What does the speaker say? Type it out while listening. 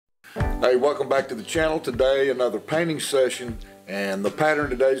Hey, welcome back to the channel. Today another painting session, and the pattern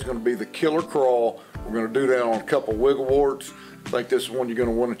today is going to be the Killer Craw. We're going to do that on a couple wiggle warts. I think this is one you're going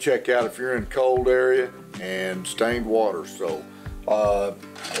to want to check out if you're in cold area and stained water. So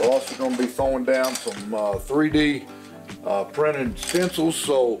we're also going to be throwing down some 3D printed stencils.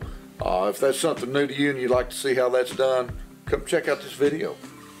 So if that's something new to you and you'd like to see how that's done, come check out this video.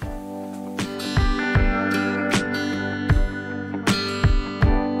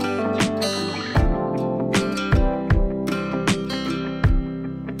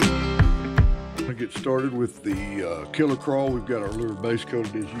 Get started with the Killer Craw. We've got our lure base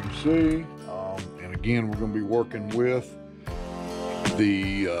coated, as you can see, and again we're going to be working with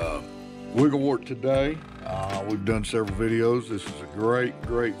the wiggle wart today. We've done several videos. This is a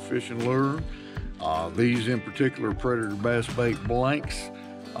great fishing lure. These in particular Predator bass bait blanks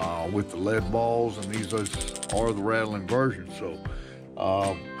with the lead balls, and these are the rattling versions. So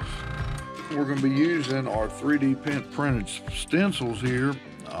we're going to be using our 3D printed stencils here.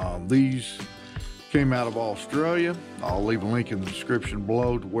 These came out of Australia. I'll leave a link in the description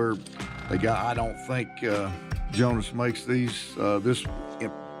below to where they got. I don't think Jonas makes these this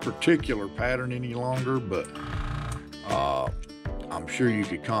particular pattern any longer, but I'm sure you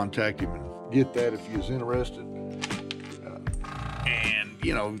could contact him and get that if he was interested. And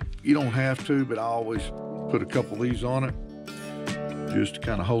you know, you don't have to, but I always put a couple of these on it just to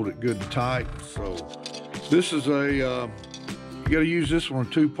kind of hold it good and tight. So this is a you got to use this one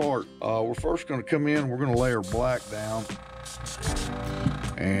in two-part. We're first going to come in, we're going to layer black down.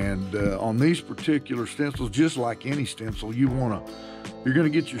 And on these particular stencils, just like any stencil, you're going to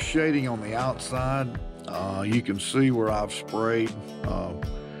get your shading on the outside. You can see where I've sprayed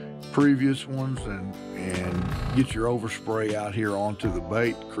previous ones, and get your overspray out here onto the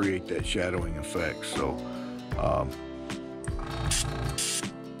bait to create that shadowing effect. So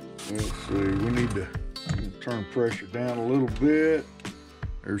let's see, we need to turn pressure down a little bit.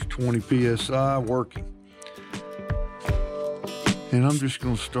 There's 20 psi working. And I'm just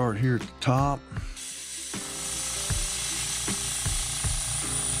going to start here at the top.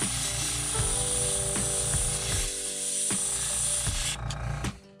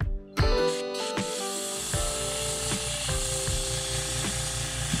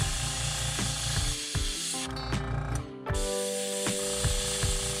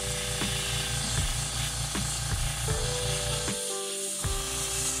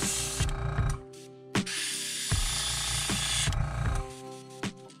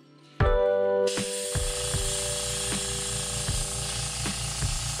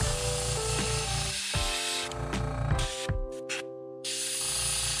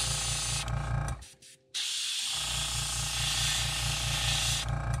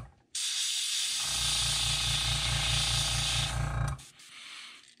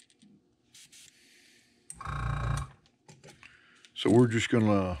 So we're just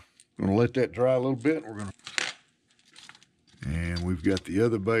gonna let that dry a little bit. And we've got the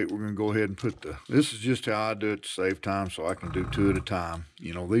other bait. We're gonna go ahead and put this is just how I do it to save time, so I can do two at a time.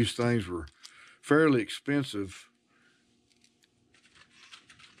 You know, these things were fairly expensive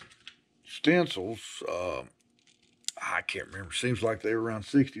stencils. I can't remember, seems like they were around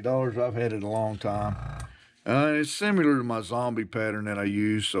 $60. I've had it a long time. It's similar to my zombie pattern that I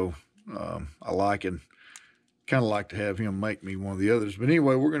use, so I like it. Kind of like to have him make me one of the others. But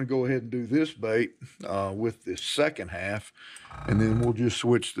anyway, we're going to go ahead and do this bait with this second half, and then we'll just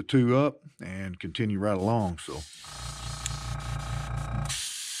switch the two up and continue right along. So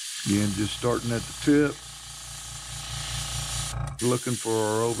again, just starting at the tip, looking for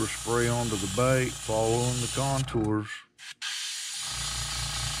our overspray onto the bait, following the contours.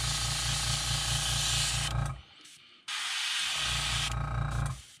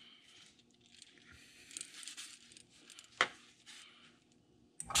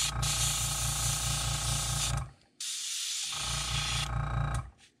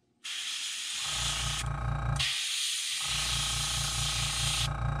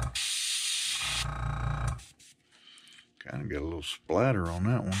 Kind of got a little splatter on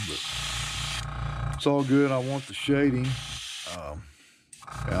that one, but it's all good. I want the shading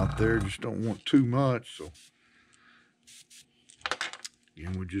out there, just don't want too much. So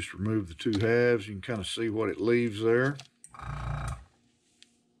again, we just remove the two halves. You can kind of see what it leaves there.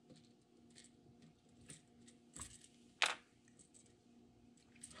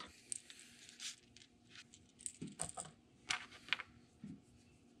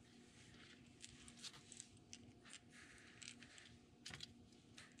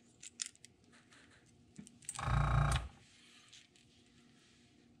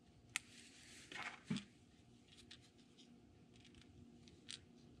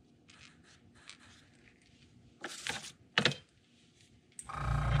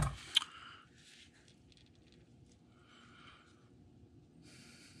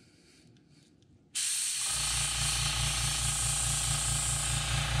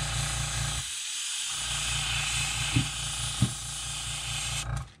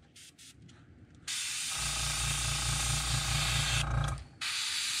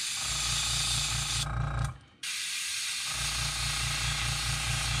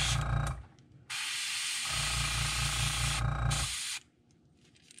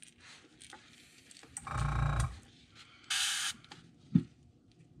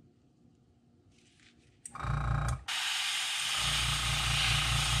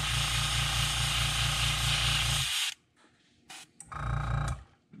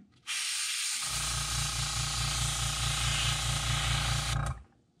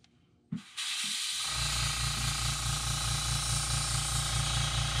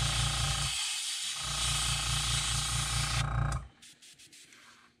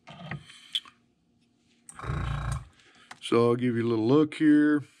 So I'll give you a little look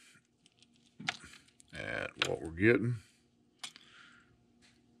here at what we're getting.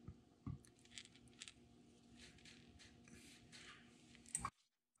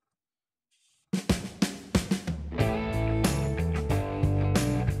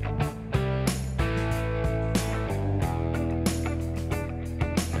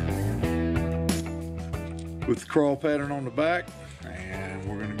 With the crawl pattern on the back, and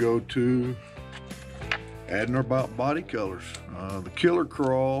we're going to go to adding our body colors. The killer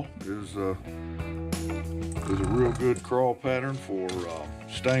crawl is a real good crawl pattern for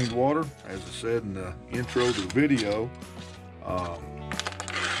stained water, as I said in the intro to the video.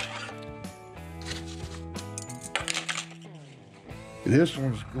 This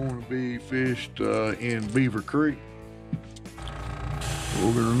one's going to be fished in Beaver Creek.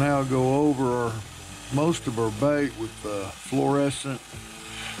 We're going to now go over most of our bait with fluorescent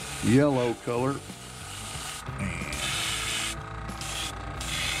yellow color. And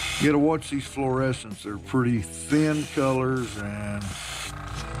you gotta watch these fluorescents. They're pretty thin colors, and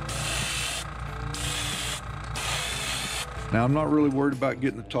now I'm not really worried about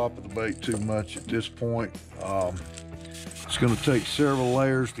getting the top of the bait too much at this point. It's gonna take several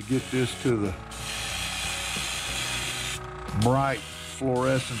layers to get this to the bright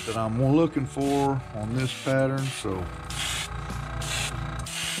fluorescent that I'm looking for on this pattern. So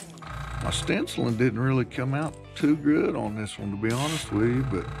my stenciling didn't really come out too good on this one, to be honest with you,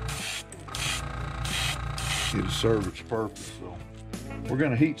 but it'll serve its purpose. So we're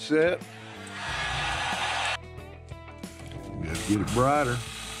gonna heat set. Gotta get it brighter.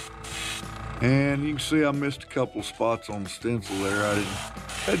 And you can see I missed a couple of spots on the stencil there. I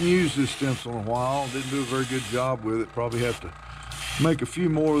hadn't used this stencil in a while. Didn't do a very good job with it. Probably have to make a few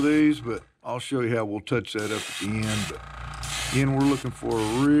more of these, but I'll show you how we'll touch that up at the end. But again, we're looking for a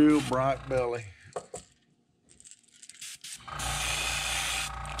real bright belly.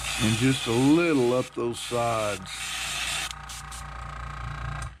 And just a little up those sides.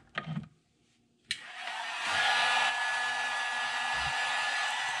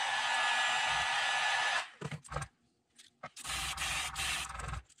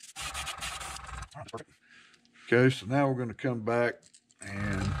 Okay, so now we're going to come back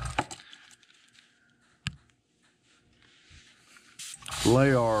and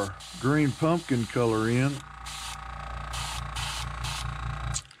lay our green pumpkin color in.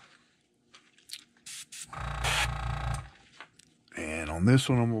 And on this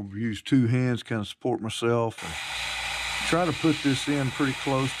one, I'm going to use two hands, kind of support myself, and try to put this in pretty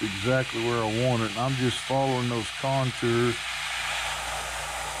close to exactly where I want it. And I'm just following those contours.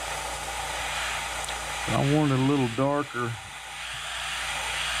 I want it a little darker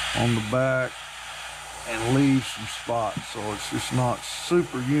on the back and leave some spots so it's just not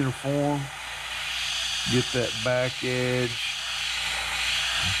super uniform. Get that back edge.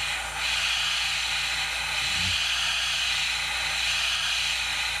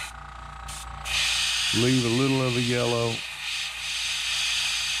 Leave a little of the yellow.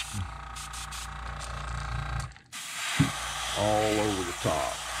 All over the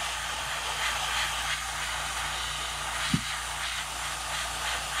top.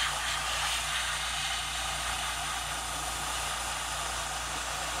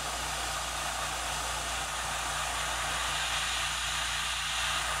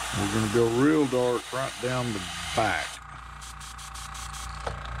 We're going to go real dark right down the back.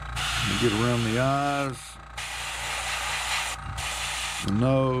 And get around the eyes, the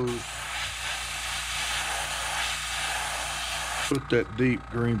nose. Put that deep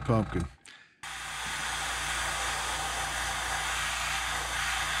green pumpkin.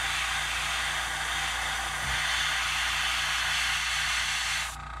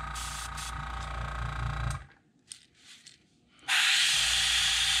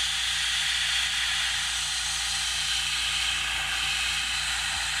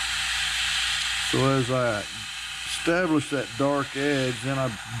 So as I establish that dark edge, then I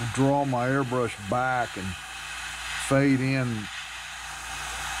draw my airbrush back and fade in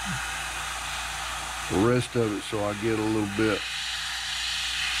the rest of it so I get a little bit.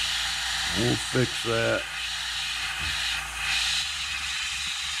 We'll fix that.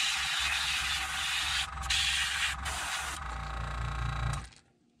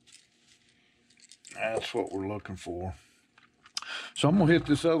 That's what we're looking for. So I'm gonna hit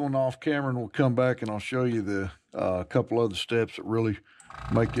this other one off camera and we'll come back and I'll show you the couple other steps that really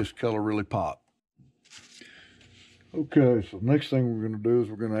make this color really pop. Okay, so next thing we're gonna do is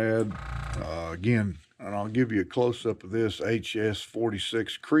we're gonna add, again, and I'll give you a close-up of this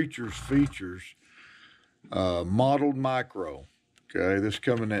HS46 Creatures Features Modeled Micro. Okay, this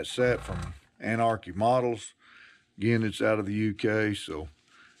coming that set from Anarchy Models. Again, it's out of the UK, so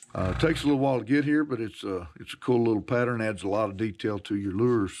it takes a little while to get here, but it's a cool little pattern. Adds a lot of detail to your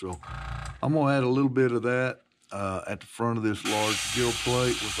lures. So I'm gonna add a little bit of that at the front of this large gill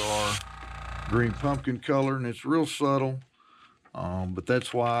plate with our green pumpkin color, and it's real subtle, but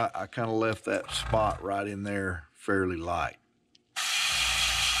that's why I kind of left that spot right in there fairly light.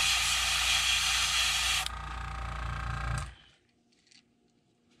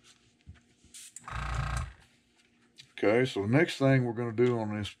 Okay, so the next thing we're going to do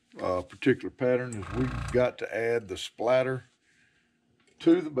on this particular pattern is we've got to add the splatter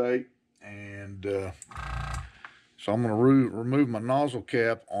to the bait, and so I'm going to remove my nozzle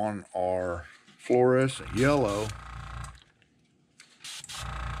cap on our fluorescent yellow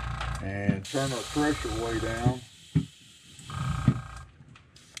and turn our pressure way down,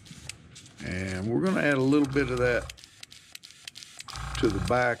 and we're going to add a little bit of that to the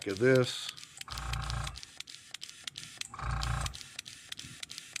back of this.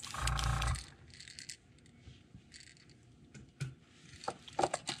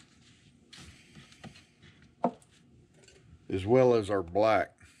 As well as our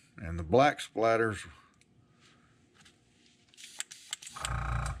black, and the black splatters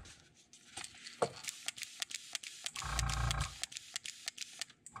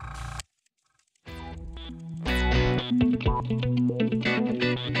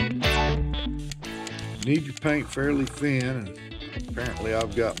need your paint fairly thin, and apparently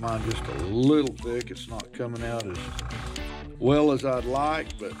I've got mine just a little thick. It's not coming out as well as I'd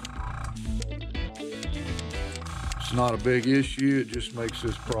like, but it's not a big issue. It just makes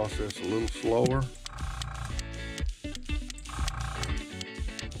this process a little slower.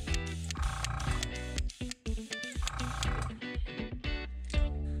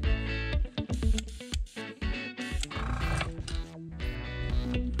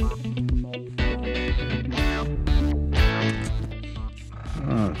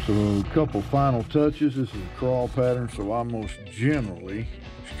 Alright, so a couple final touches. This is a crawl pattern, so I most generally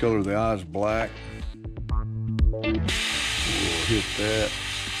just color the eyes black. We'll hit that.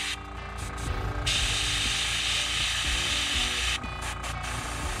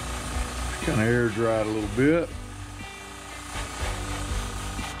 Kind of air dry it a little bit.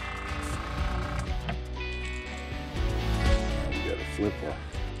 We got to flip our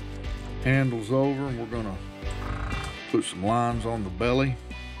handles over, and we're going to put some lines on the belly.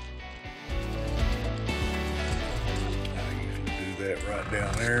 You can do that right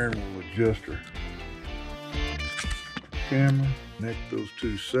down there, and we'll adjust our camera, connect those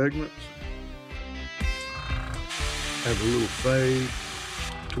two segments, have a little fade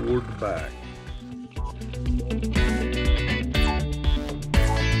toward the back.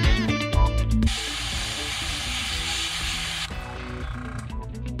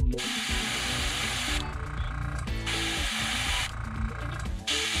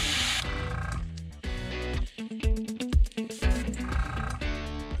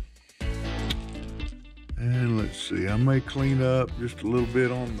 And let's see, I may clean up just a little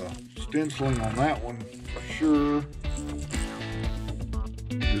bit on the stenciling on that one for sure.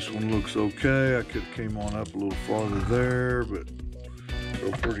 This one looks okay. I could have came on up a little farther there, but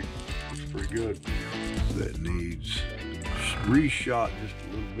it's pretty good. That needs reshot just a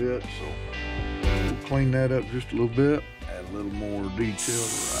little bit, so we'll clean that up just a little bit, add a little more detail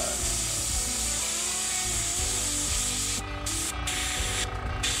to right.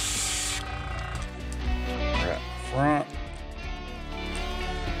 Front.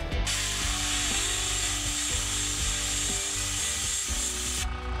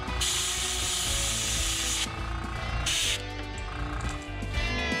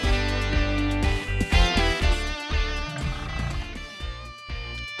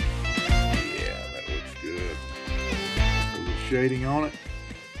 Yeah, that looks good. A little shading on it.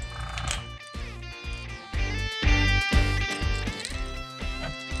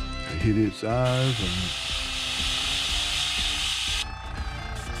 Hit its eyes and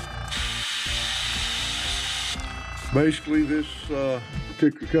basically, this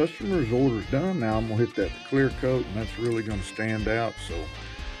particular customer's order's done. Now I'm gonna hit that clear coat, and that's really gonna stand out. So,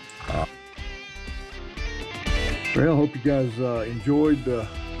 well, hope you guys enjoyed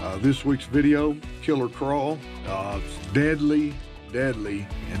this week's video. Killer Craw. It's deadly,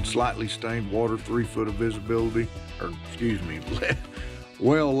 and slightly stained water, 3 foot of visibility, or excuse me,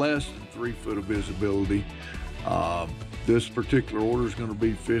 well less than 3 foot of visibility. This particular order is going to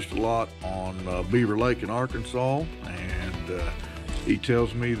be fished a lot on Beaver Lake in Arkansas, and he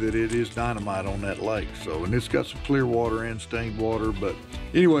tells me that it is dynamite on that lake. So, and it's got some clear water and stained water. But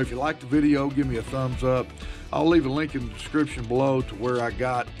anyway, if you like the video, give me a thumbs up. I'll leave a link in the description below to where I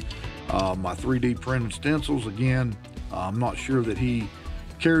got my 3D printed stencils. Again, I'm not sure that he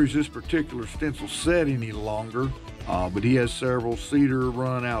carries this particular stencil set any longer, but he has several. Cedar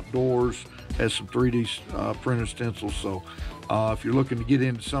Run Outdoors has some 3D printed stencils. So if you're looking to get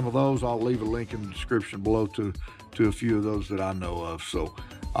into some of those, I'll leave a link in the description below to a few of those that I know of. So,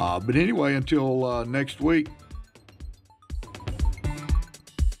 but anyway, until next week,